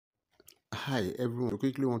Hi everyone, we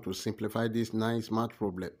quickly want to simplify this nice math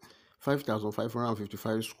problem.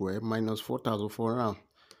 5,555 square minus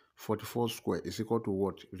 4,444 square is equal to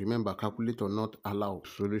what? Remember, calculate or not allow.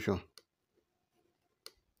 Solution.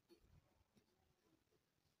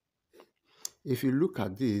 If you look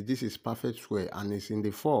at this is perfect square and it's in the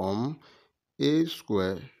form a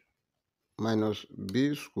square minus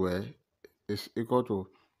b square is equal to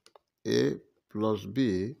a plus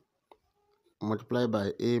b multiplied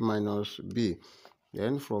by a minus b.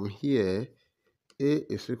 Then from here,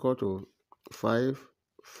 a is equal to 5,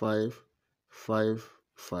 5, 5,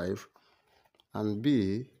 5, and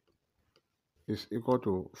b is equal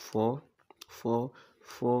to 4, 4,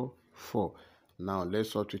 4, 4. Now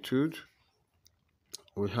let's substitute.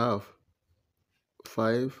 We have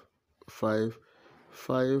 5, 5,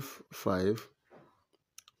 5, 5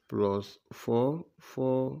 plus 4,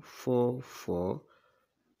 4, 4, 4,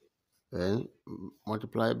 then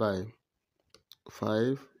multiply by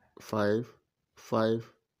 5, 5,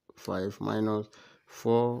 5, 5 minus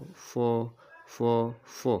 4, 4, 4,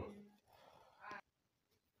 4.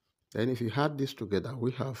 Then if you add this together,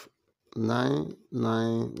 we have 9,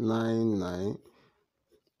 9, 9, 9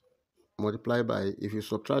 multiplied by, if you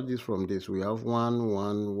subtract this from this, we have 1,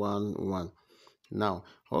 1, 1, 1. Now,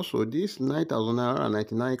 also this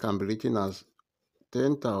 9,999 can be written as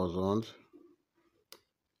 10,000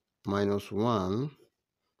 minus 1,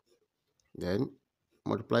 then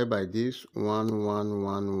multiply by this 1, 1,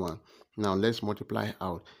 1, 1. Now let's multiply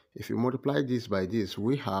out. If you multiply this by this,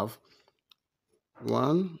 we have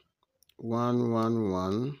 1, 1, 1,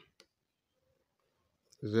 1,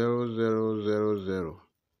 0, 0, 0, 0.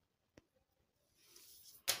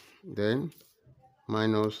 Then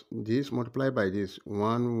minus this multiplied by this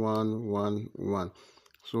 1, 1, 1, 1.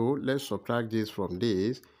 So let's subtract this from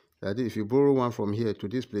this. That is, if you borrow 1 from here to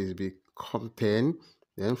this place, it become 10.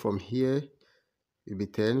 Then from here it will be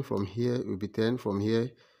 10. From here it will be 10. From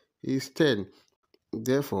here is 10.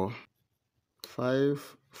 Therefore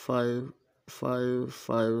 5, 5, 5,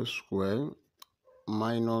 5 square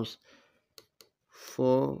minus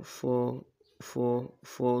 4, 4, 4,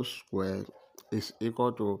 4 square is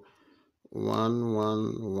equal to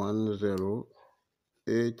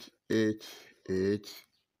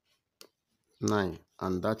 11088889,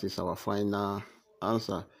 and that is our final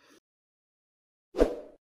answer.